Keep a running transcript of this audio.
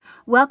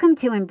Welcome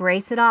to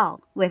Embrace It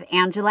All with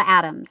Angela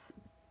Adams.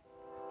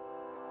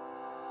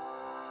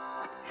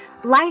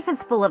 Life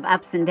is full of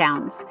ups and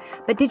downs,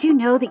 but did you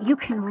know that you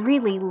can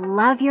really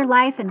love your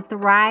life and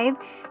thrive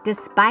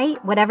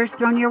despite whatever's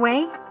thrown your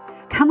way?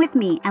 Come with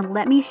me and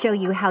let me show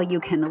you how you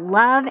can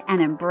love and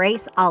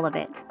embrace all of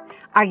it.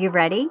 Are you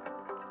ready?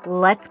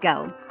 Let's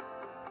go.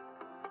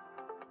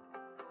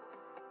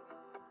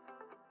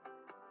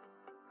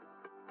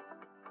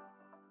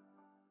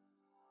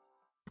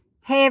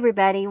 Hey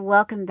everybody,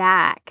 welcome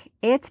back.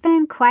 It's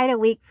been quite a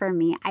week for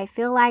me. I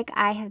feel like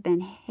I have been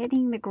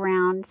hitting the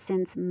ground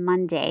since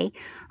Monday,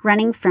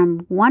 running from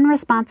one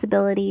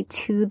responsibility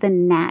to the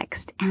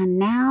next. And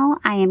now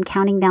I am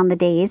counting down the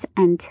days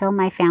until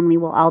my family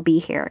will all be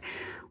here.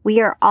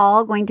 We are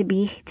all going to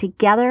be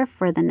together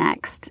for the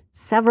next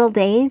several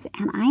days,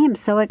 and I am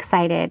so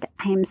excited.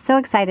 I am so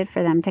excited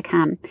for them to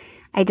come.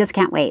 I just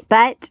can't wait,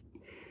 but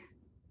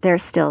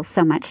there's still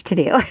so much to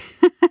do.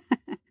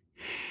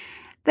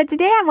 But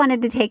today I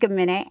wanted to take a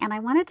minute and I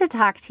wanted to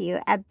talk to you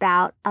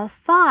about a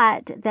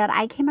thought that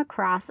I came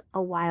across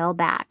a while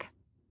back.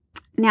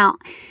 Now,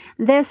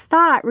 this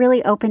thought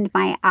really opened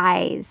my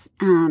eyes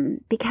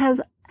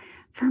because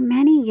for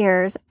many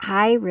years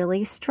I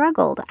really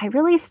struggled. I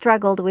really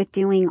struggled with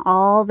doing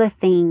all the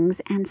things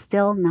and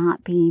still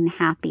not being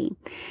happy.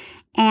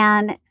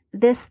 And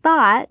this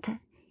thought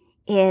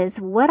is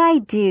what I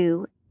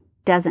do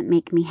doesn't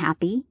make me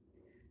happy,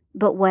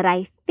 but what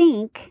I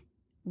think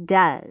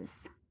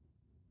does.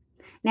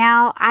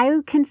 Now, I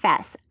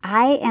confess,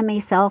 I am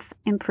a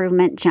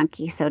self-improvement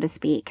junkie, so to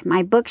speak.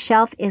 My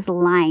bookshelf is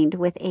lined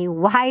with a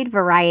wide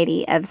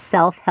variety of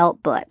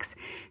self-help books,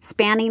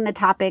 spanning the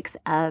topics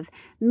of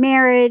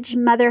marriage,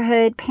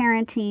 motherhood,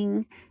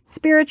 parenting,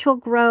 spiritual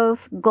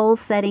growth, goal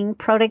setting,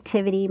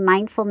 productivity,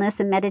 mindfulness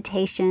and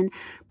meditation,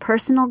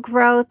 personal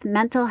growth,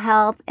 mental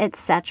health,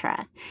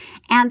 etc.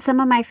 And some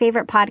of my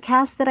favorite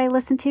podcasts that I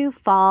listen to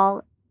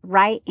fall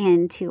right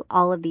into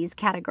all of these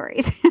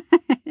categories.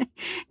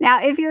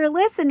 Now, if you're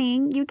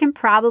listening, you can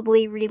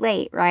probably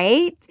relate,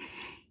 right?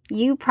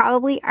 You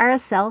probably are a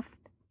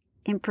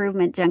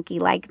self-improvement junkie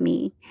like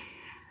me.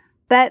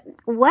 But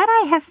what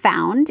I have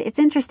found, it's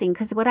interesting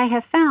because what I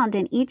have found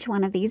in each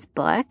one of these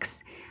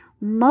books,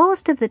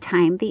 most of the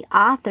time, the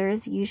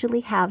authors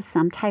usually have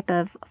some type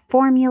of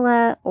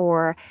formula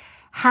or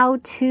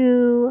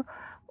how-to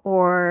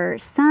or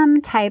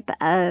some type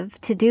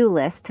of to-do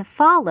list to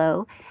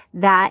follow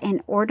that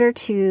in order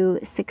to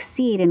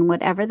succeed in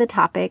whatever the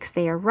topics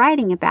they are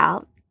writing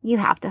about, you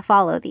have to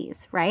follow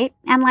these, right?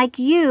 And like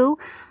you,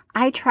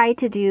 I try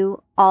to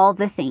do all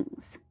the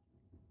things.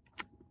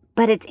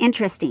 But it's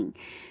interesting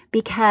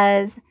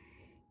because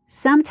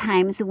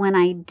sometimes when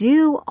I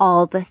do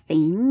all the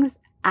things,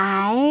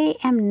 I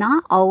am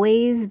not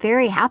always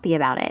very happy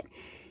about it.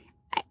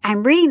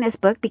 I'm reading this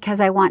book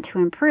because I want to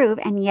improve,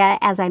 and yet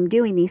as I'm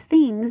doing these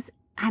things,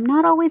 I'm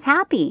not always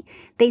happy.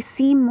 They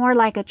seem more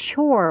like a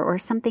chore or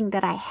something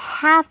that I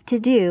have to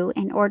do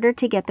in order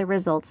to get the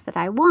results that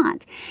I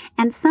want.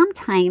 And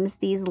sometimes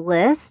these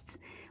lists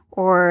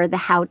or the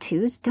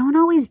how-tos don't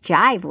always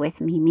jive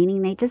with me,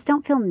 meaning they just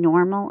don't feel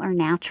normal or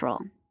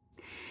natural.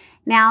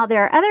 Now,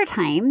 there are other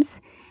times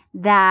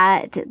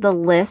that the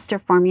list or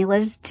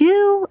formulas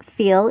do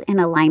feel in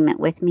alignment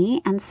with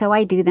me, and so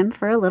I do them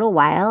for a little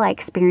while. I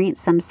experience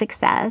some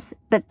success,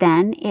 but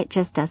then it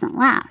just doesn't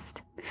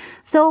last.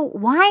 So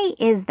why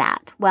is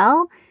that?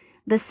 Well,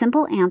 the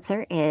simple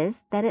answer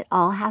is that it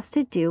all has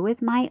to do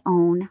with my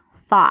own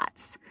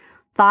thoughts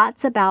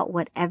about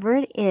whatever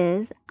it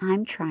is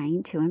I'm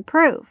trying to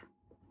improve.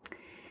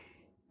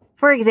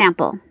 For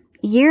example,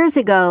 years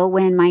ago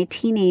when my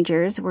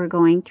teenagers were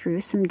going through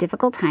some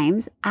difficult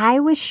times, I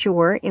was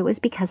sure it was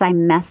because I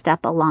messed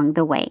up along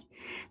the way,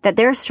 that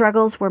their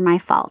struggles were my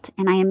fault,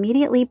 and I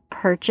immediately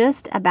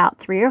purchased about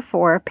 3 or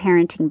 4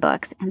 parenting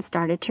books and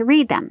started to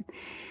read them.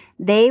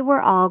 They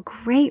were all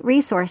great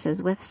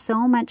resources with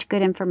so much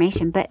good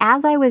information, but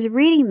as I was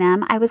reading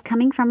them, I was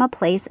coming from a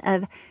place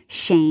of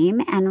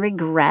shame and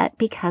regret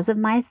because of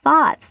my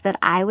thoughts that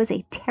I was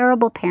a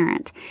terrible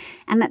parent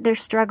and that their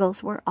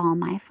struggles were all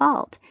my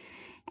fault.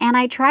 And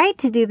I tried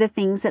to do the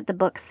things that the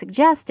book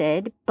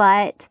suggested,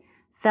 but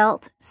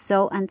felt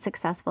so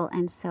unsuccessful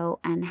and so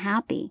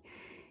unhappy.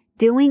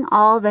 Doing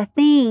all the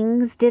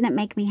things didn't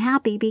make me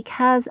happy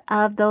because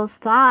of those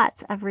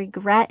thoughts of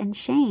regret and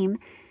shame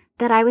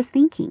that I was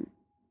thinking.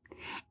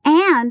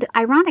 And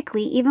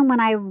ironically, even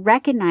when I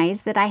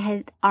recognized that I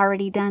had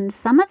already done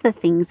some of the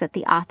things that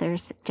the author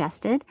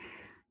suggested,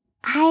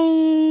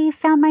 I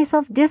found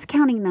myself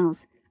discounting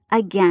those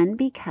again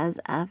because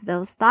of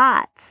those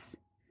thoughts.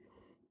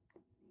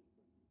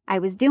 I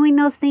was doing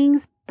those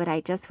things, but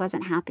I just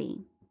wasn't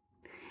happy.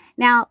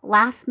 Now,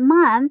 last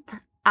month,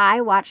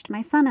 I watched my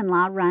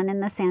son-in-law run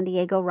in the San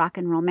Diego Rock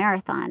and Roll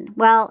Marathon.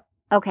 Well,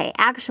 okay,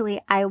 actually,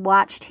 I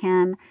watched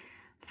him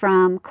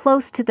from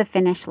close to the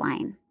finish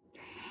line.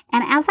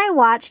 And as I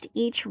watched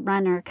each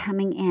runner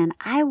coming in,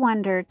 I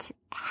wondered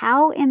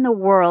how in the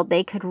world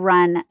they could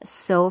run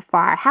so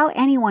far. How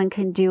anyone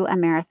can do a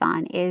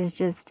marathon is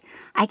just,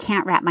 I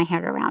can't wrap my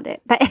head around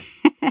it. But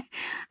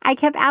I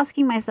kept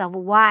asking myself,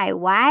 why?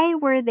 Why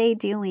were they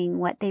doing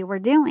what they were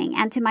doing?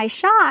 And to my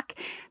shock,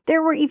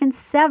 there were even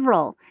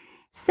several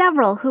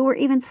who were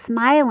even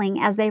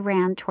smiling as they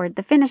ran toward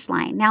the finish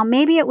line. Now,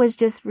 maybe it was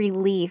just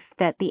relief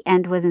that the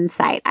end was in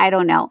sight. I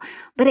don't know.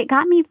 But it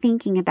got me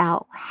thinking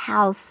about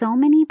how so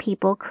many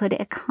people could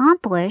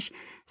accomplish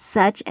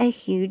such a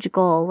huge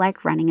goal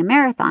like running a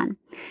marathon.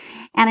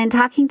 And in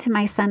talking to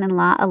my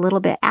son-in-law a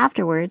little bit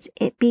afterwards,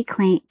 it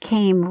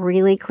became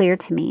really clear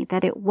to me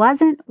that it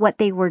wasn't what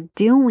they were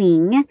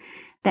doing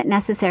that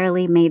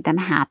necessarily made them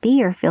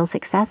happy or feel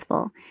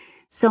successful,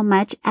 so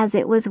much as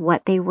it was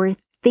what they were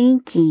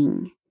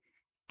thinking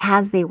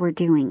as they were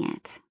doing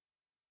it.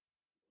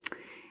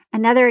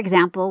 Another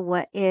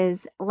example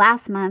is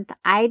last month,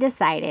 I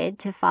decided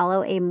to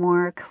follow a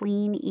more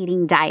clean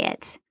eating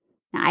diet.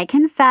 Now, I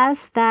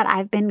confess that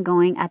I've been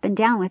going up and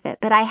down with it,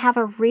 but I have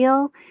a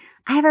real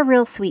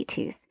sweet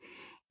tooth,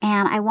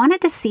 and I wanted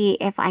to see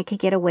if I could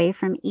get away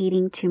from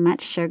eating too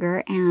much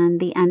sugar and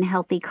the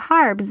unhealthy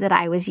carbs that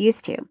I was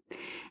used to.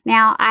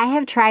 Now, I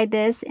have tried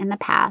this in the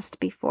past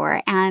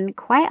before, and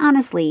quite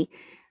honestly,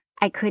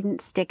 I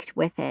couldn't stick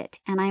with it.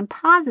 And I'm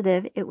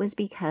positive it was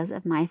because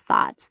of my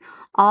thoughts,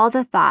 all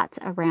the thoughts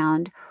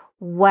around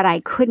what I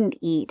couldn't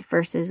eat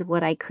versus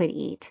what I could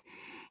eat.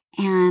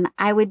 And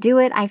I would do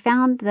it. I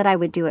found that I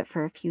would do it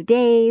for a few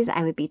days.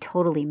 I would be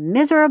totally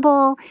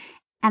miserable,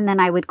 and then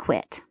I would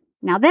quit.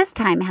 Now, this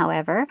time,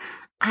 however,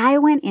 I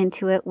went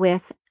into it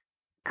with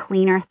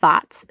cleaner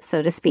thoughts,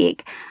 so to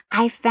speak.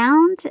 I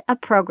found a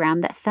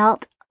program that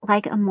felt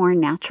like a more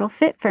natural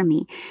fit for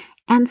me.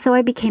 And so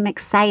I became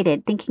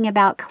excited thinking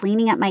about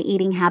cleaning up my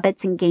eating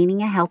habits and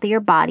gaining a healthier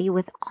body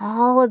with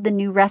all of the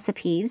new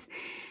recipes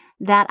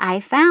that I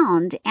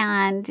found,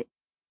 and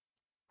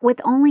with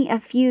only a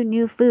few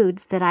new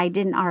foods that I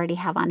didn't already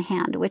have on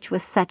hand, which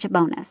was such a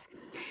bonus.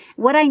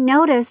 What I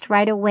noticed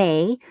right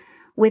away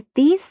with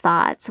these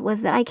thoughts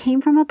was that I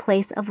came from a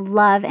place of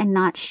love and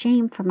not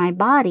shame for my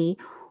body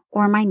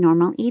or my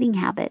normal eating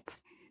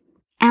habits.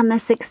 And the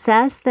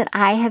success that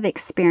I have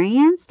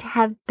experienced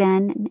have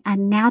been a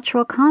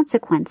natural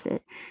consequence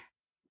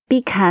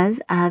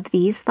because of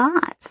these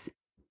thoughts.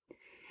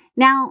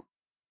 Now,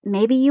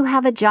 maybe you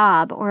have a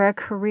job or a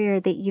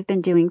career that you've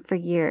been doing for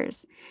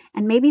years,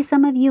 and maybe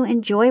some of you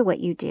enjoy what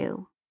you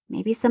do.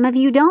 Maybe some of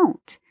you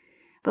don't.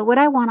 But what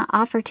I want to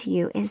offer to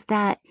you is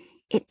that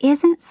it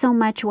isn't so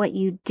much what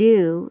you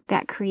do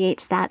that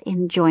creates that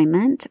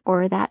enjoyment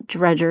or that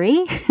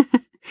drudgery.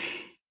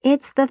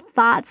 It's the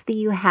thoughts that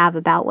you have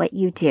about what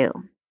you do.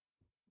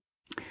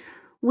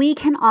 We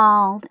can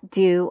all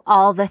do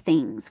all the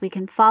things. We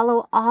can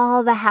follow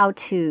all the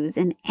how-tos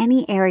in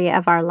any area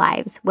of our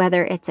lives,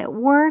 whether it's at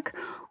work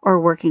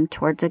or working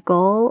towards a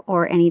goal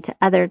or any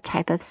other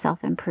type of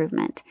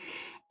self-improvement,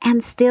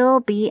 and still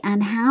be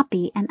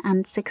unhappy and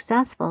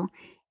unsuccessful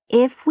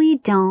if we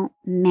don't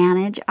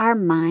manage our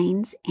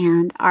minds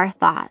and our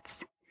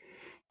thoughts.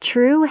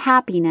 True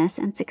happiness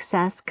and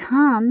success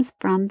comes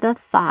from the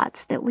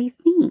thoughts that we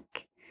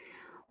think.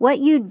 What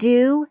you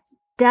do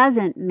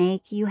doesn't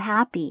make you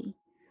happy.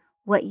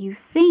 What you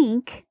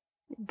think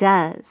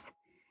does.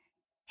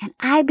 And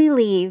I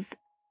believe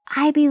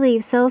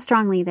so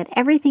strongly that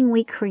everything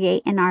we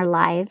create in our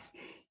lives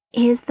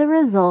is the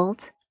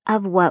result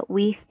of what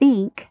we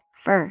think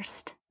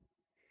first.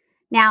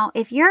 Now,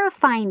 if you're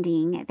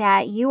finding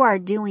that you are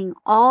doing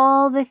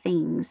all the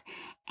things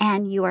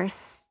and you are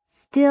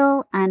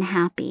still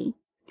unhappy,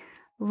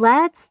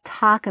 let's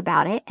talk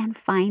about it and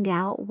find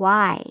out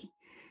why.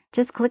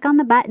 Just click on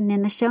the button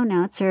in the show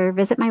notes or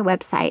visit my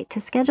website to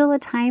schedule a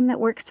time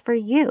that works for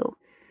you.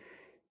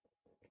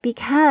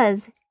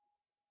 Because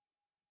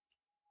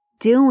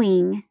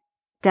doing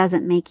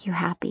doesn't make you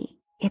happy.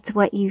 It's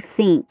what you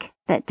think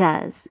that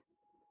does.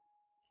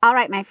 All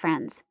right, my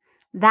friends,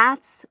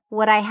 that's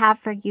what I have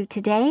for you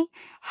today.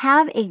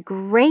 Have a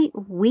great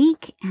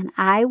week, and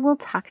I will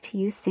talk to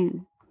you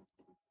soon.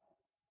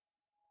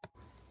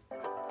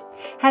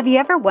 Have you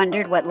ever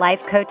wondered what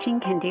life coaching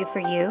can do for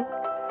you?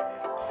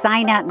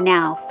 Sign up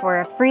now for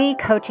a free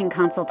coaching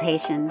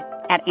consultation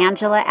at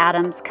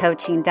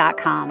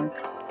AngelaAdamsCoaching.com.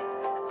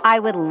 I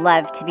would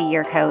love to be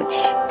your coach.